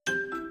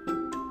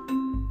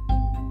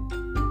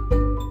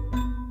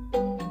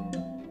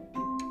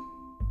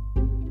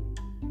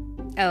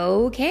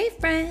Okay,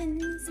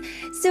 friends.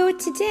 So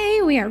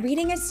today we are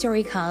reading a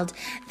story called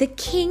The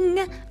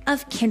King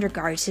of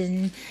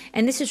Kindergarten.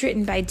 And this was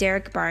written by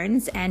Derek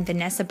Barnes and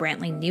Vanessa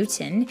Brantley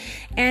Newton.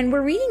 And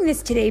we're reading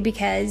this today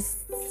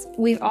because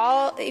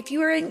if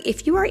you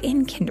are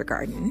in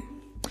kindergarten,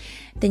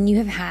 then you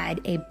have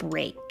had a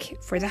break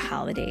for the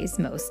holidays,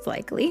 most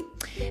likely.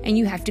 And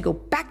you have to go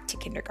back to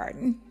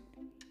kindergarten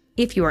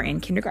if you are in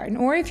kindergarten.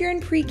 Or if you're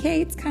in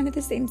pre-K, it's kind of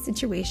the same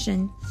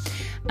situation.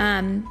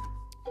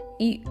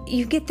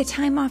 You get the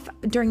time off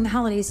during the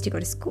holidays to go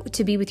to school,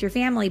 to be with your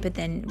family, but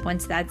then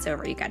once that's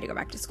over, you got to go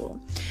back to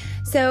school.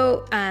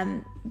 So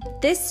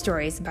this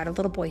story is about a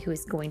little boy who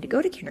is going to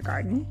go to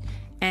kindergarten,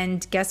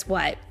 and guess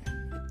what?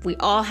 We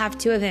all have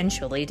to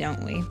eventually,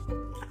 don't we?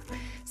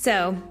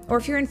 So, or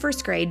if you're in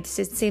first grade,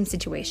 same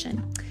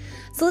situation.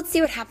 So let's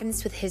see what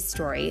happens with his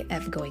story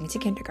of going to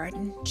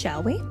kindergarten,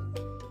 shall we?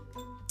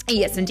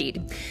 Yes,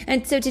 indeed.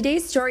 And so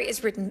today's story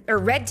is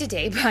read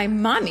today by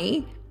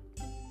Mommy.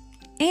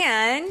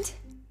 And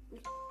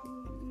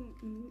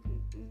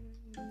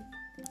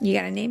you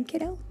got a name,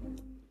 kiddo?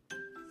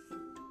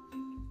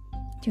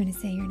 Do you want to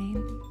say your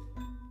name?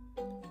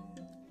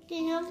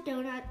 King of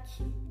Donuts.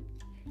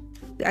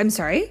 I'm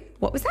sorry,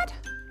 what was that?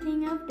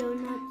 King of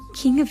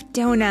Donuts. King of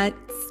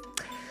Donuts.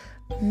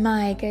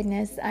 My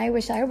goodness, I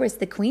wish I was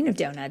the Queen of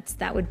Donuts.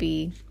 That would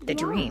be the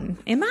dream.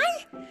 Am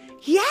I?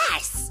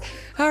 Yes!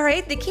 All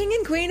right, the King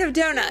and Queen of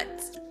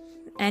Donuts.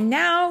 And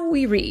now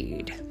we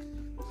read.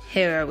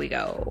 Here we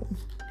go.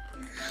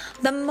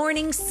 The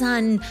morning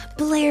sun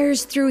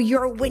blares through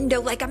your window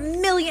like a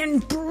million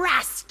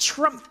brass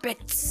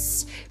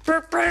trumpets.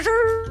 I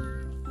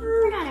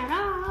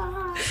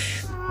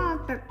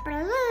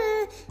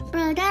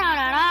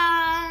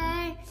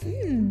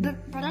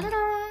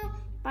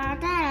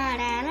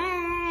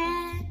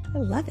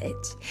love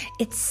it.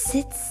 It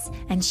sits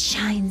and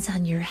shines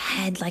on your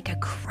head like a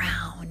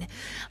crown.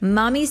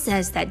 Mommy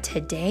says that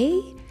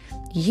today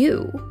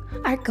you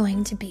are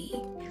going to be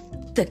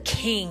the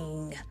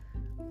king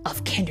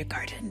of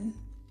kindergarten.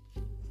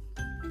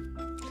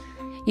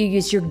 You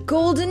use your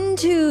golden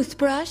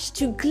toothbrush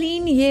to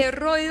clean your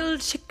royal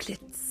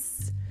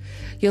chiclets.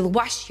 You'll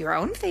wash your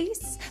own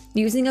face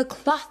using a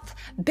cloth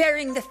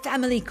bearing the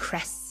family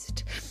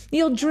crest.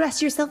 You'll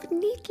dress yourself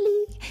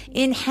neatly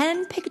in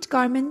hand-picked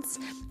garments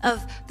from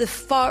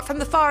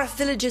the far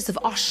villages of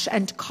Osh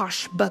and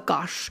Kosh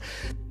Bagosh.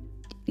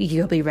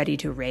 You'll be ready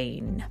to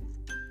reign.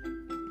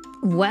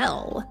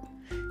 Well,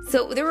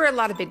 so there were a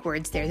lot of big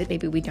words there that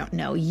maybe we don't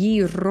know.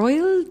 Ye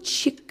royal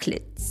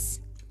chiclets.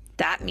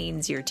 That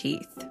means your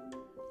teeth.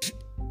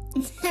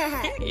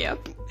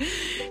 Yep.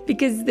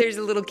 Because there's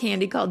a little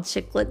candy called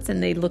chiclets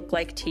and they look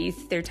like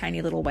teeth. They're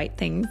tiny little white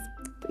things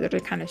that are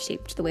kind of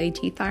shaped the way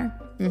teeth are.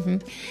 Mm-hmm.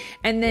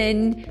 And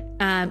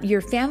then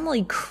your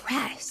family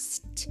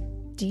crest.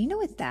 Do you know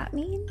what that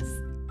means?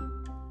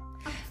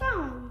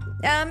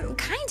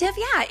 Kind of,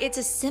 yeah. It's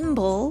a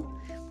symbol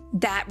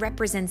that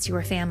represents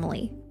your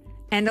family.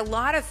 And a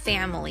lot of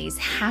families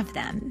have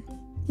them.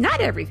 Not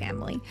every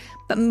family,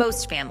 but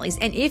most families.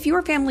 And if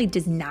your family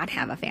does not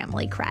have a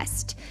family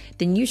crest,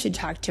 then you should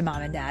talk to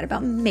mom and dad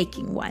about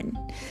making one.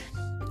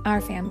 Our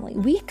family,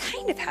 we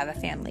kind of have a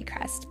family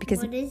crest because...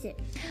 What is it?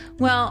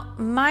 Well,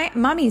 my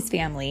mommy's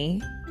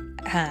family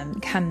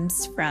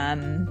comes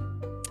from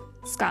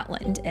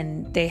Scotland,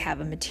 and they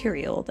have a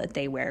material that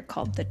they wear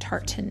called the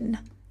tartan.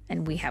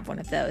 And we have one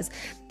of those.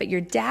 But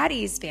your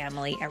daddy's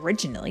family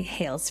originally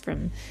hails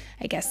from,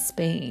 I guess,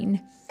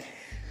 Spain.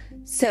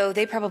 So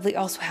they probably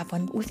also have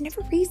one. But we've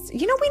never we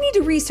need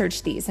to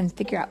research these and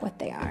figure out what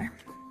they are.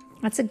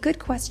 That's a good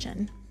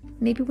question.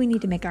 Maybe we need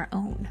to make our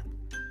own.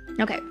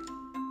 Okay.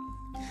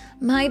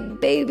 My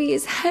baby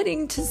is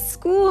heading to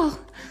school,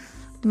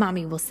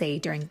 Mommy will say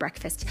during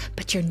breakfast.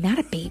 But you're not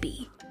a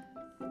baby.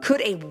 Could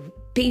a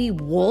baby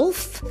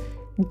wolf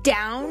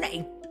down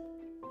a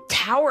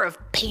tower of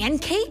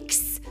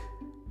pancakes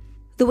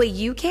the way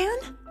you can?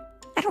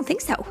 I don't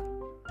think so.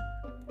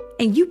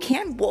 And you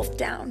can wolf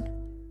down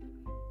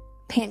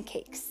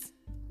pancakes,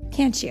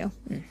 can't you?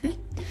 Mm-hmm.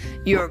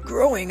 You're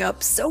growing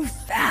up so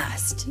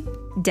fast,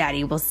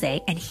 Daddy will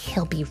say, and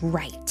he'll be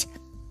right.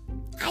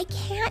 I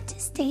can't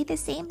stay the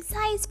same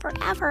size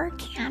forever,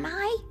 can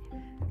I?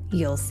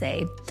 You'll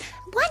say.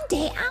 One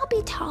day I'll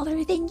be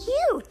taller than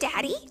you,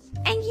 Daddy,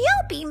 and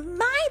you'll be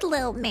my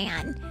little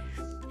man.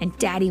 And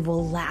Daddy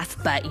will laugh,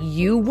 but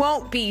you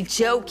won't be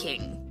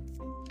joking.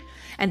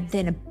 And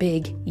then a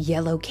big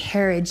yellow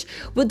carriage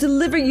will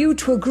deliver you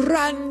to a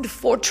grand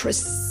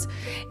fortress.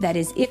 That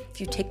is,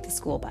 if you take the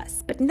school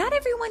bus. But not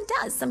everyone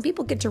does. Some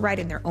people get to ride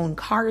in their own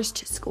cars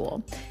to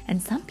school,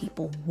 and some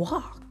people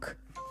walk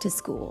to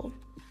school.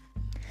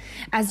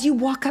 As you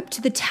walk up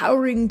to the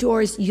towering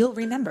doors, you'll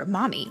remember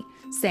Mommy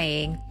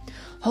saying,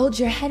 hold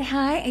your head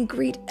high and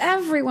greet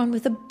everyone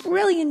with a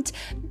brilliant,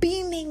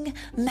 beaming,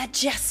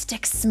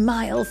 majestic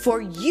smile, for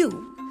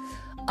you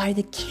are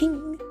the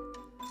king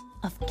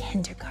of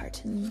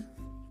kindergarten.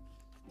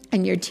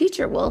 And your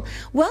teacher will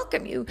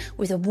welcome you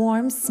with a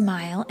warm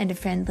smile and a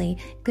friendly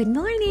good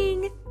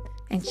morning.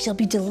 and she'll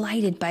be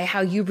delighted by how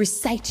you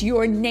recite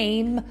your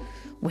name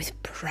with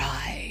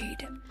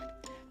pride.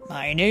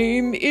 My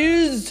name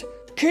is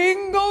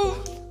King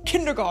of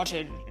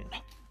Kindergarten.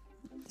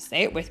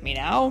 Say it with me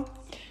now.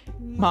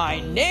 My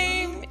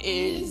name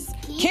is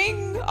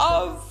King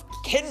of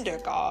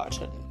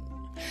Kindergarten.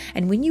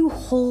 And when you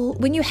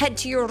head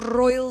to your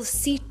royal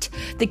seat,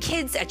 the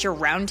kids at your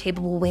round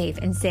table will wave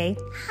and say,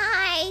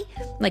 "Hi,"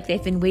 like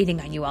they've been waiting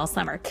on you all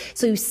summer.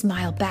 So you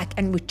smile back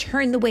and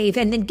return the wave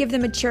and then give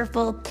them a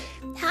cheerful,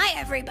 "Hi,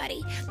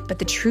 everybody." But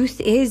the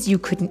truth is, you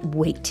couldn't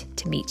wait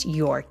to meet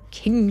your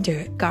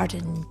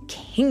kindergarten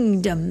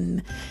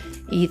kingdom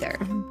either.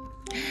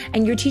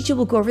 And your teacher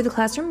will go over the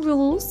classroom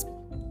rules,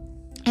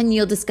 and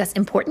you'll discuss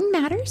important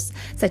matters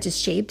such as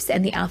shapes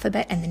and the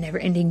alphabet and the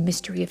never-ending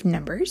mystery of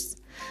numbers.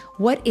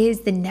 What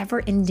is the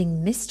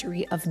never-ending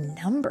mystery of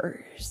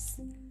numbers?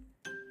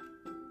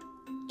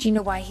 Do you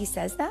know why he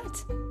says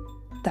that?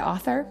 The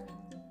author?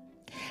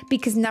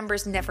 Because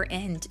numbers never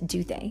end,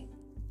 do they?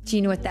 Do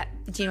you know what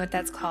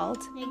that's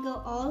called? They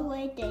go all the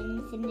way to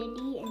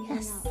infinity and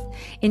then up.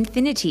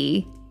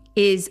 Infinity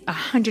is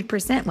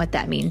 100% what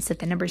that means, that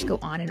the numbers go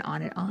on and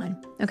on and on.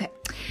 Okay.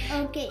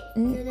 Okay,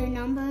 so the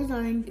numbers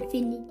are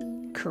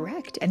infinity.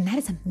 Correct. And that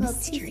is a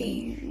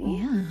mystery.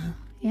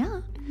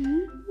 Yeah.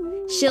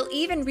 She'll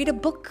even read a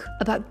book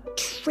about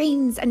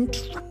trains and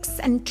trucks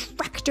and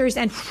tractors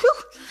and whew,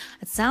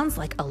 it sounds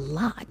like a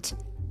lot.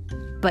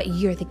 But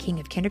you're the king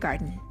of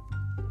kindergarten.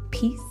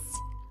 Piece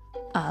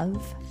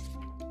of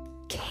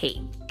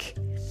cake.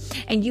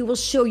 And you will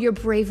show your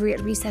bravery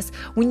at recess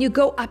when you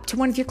go up to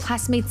one of your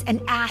classmates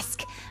and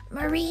ask,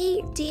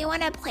 "Marie, do you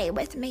want to play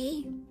with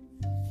me?"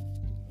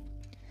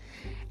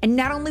 And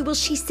not only will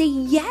she say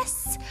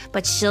yes,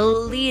 but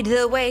she'll lead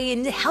the way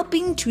in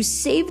helping to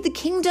save the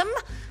kingdom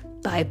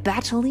by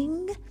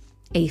battling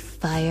a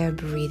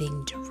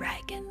fire-breathing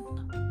dragon.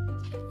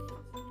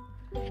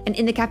 And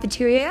in the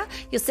cafeteria,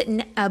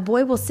 a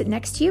boy will sit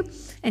next to you,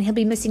 and he'll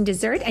be missing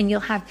dessert, and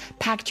you'll have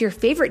packed your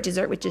favorite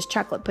dessert, which is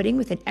chocolate pudding,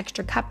 with an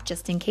extra cup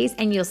just in case,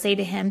 and you'll say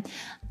to him,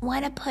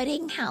 "Want a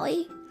pudding,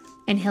 Hallie?"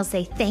 And he'll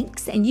say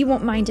thanks, and you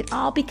won't mind at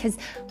all, because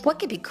what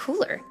could be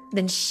cooler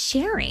than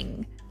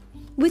sharing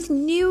with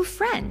new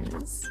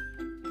friends?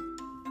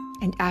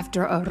 And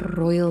after a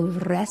royal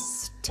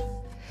rest,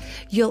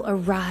 you'll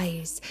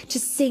arise to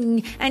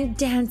sing and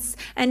dance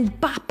and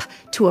bop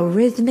to a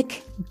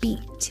rhythmic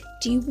beat.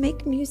 Do you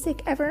make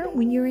music ever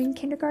when you're in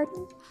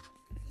kindergarten?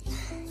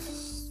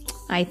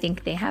 I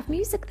think they have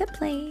music that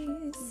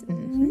plays.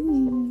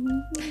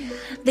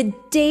 The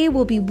day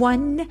will be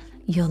one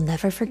you'll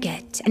never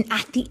forget. And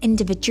at the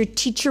end of it, your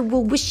teacher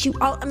will wish you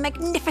all a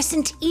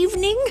magnificent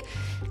evening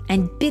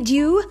and bid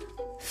you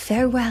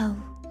farewell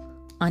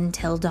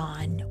until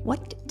dawn.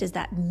 What does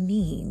that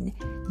mean?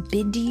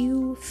 Bid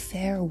you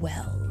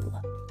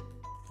farewell.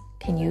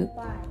 Can you?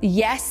 Goodbye.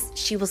 Yes,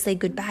 she will say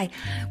goodbye.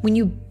 When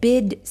you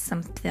bid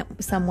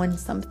someone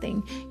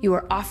something, you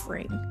are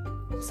offering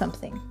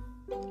something.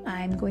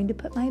 I'm going to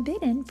put my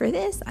bid in for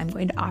this. I'm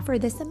going to offer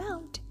this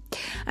amount.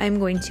 I'm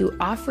going to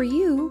offer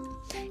you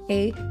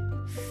a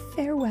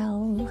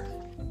farewell.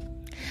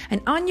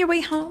 And on your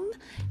way home,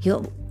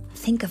 you'll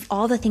think of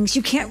all the things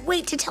you can't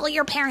wait to tell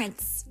your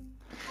parents.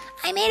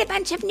 I made a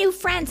bunch of new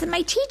friends, and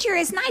my teacher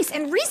is nice,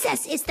 and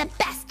recess is the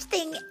best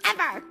thing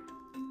ever.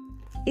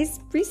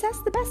 Is recess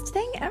the best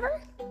thing ever?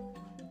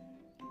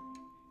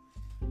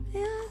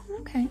 Yeah,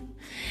 okay.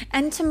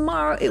 And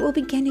tomorrow it will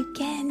begin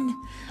again.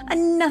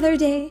 Another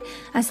day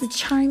as the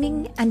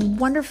charming and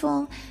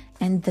wonderful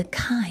and the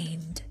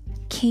kind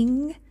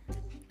king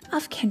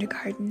of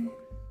kindergarten.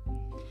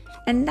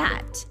 And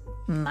that,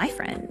 my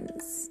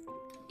friends,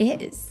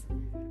 is,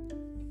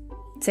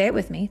 say it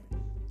with me,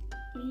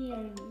 The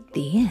end.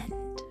 the end.